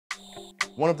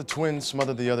One of the twins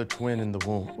smothered the other twin in the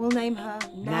womb. We'll name her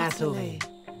Natalie.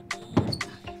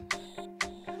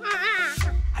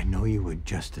 I know you were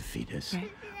just a fetus, right.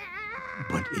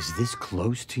 But is this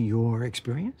close to your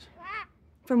experience?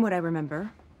 From what I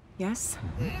remember, yes.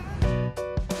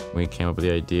 We came up with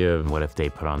the idea of what if they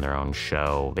put on their own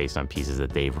show based on pieces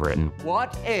that they've written.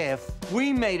 What if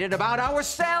we made it about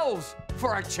ourselves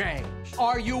for a change?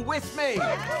 Are you with me?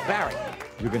 Barry.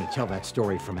 You're gonna tell that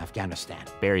story from Afghanistan.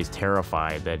 Barry's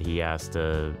terrified that he has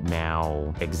to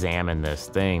now examine this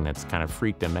thing that's kind of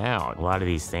freaked him out. A lot of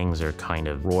these things are kind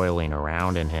of roiling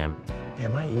around in him.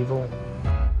 Am I evil?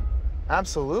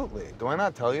 Absolutely. Do I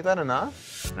not tell you that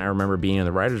enough? And I remember being in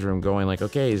the writer's room going like,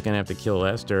 okay, he's gonna have to kill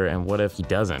Esther, and what if he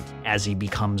doesn't? As he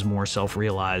becomes more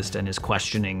self-realized and is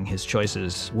questioning his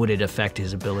choices, would it affect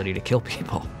his ability to kill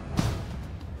people?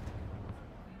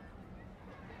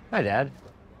 Hi, Dad.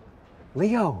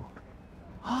 Leo,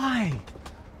 hi.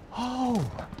 Oh,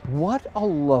 what a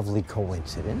lovely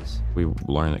coincidence. We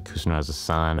learned that Kusno has a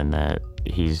son and that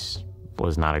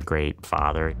was not a great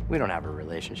father. We don't have a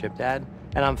relationship, Dad,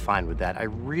 and I'm fine with that. I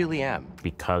really am.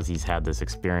 Because he's had this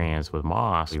experience with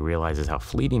Moss, he realizes how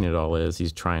fleeting it all is.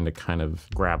 He's trying to kind of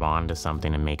grab onto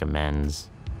something and make amends.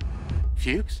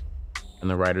 Fuches? And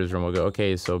the writer's room will go,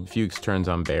 okay, so Fuches turns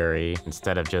on Barry.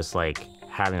 Instead of just like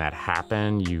having that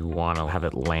happen, you want to have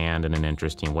it land in an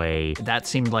interesting way. That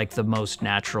seemed like the most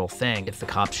natural thing. If the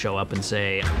cops show up and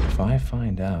say, if I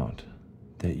find out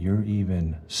that you're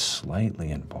even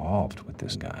slightly involved with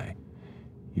this guy,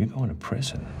 you're going to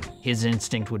prison. His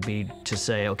instinct would be to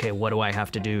say, okay, what do I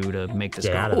have to do to make this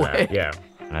Get go out of away? that, yeah.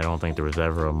 And I don't think there was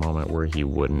ever a moment where he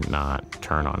wouldn't not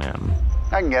turn on him.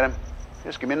 I can get him.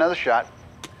 Just give me another shot.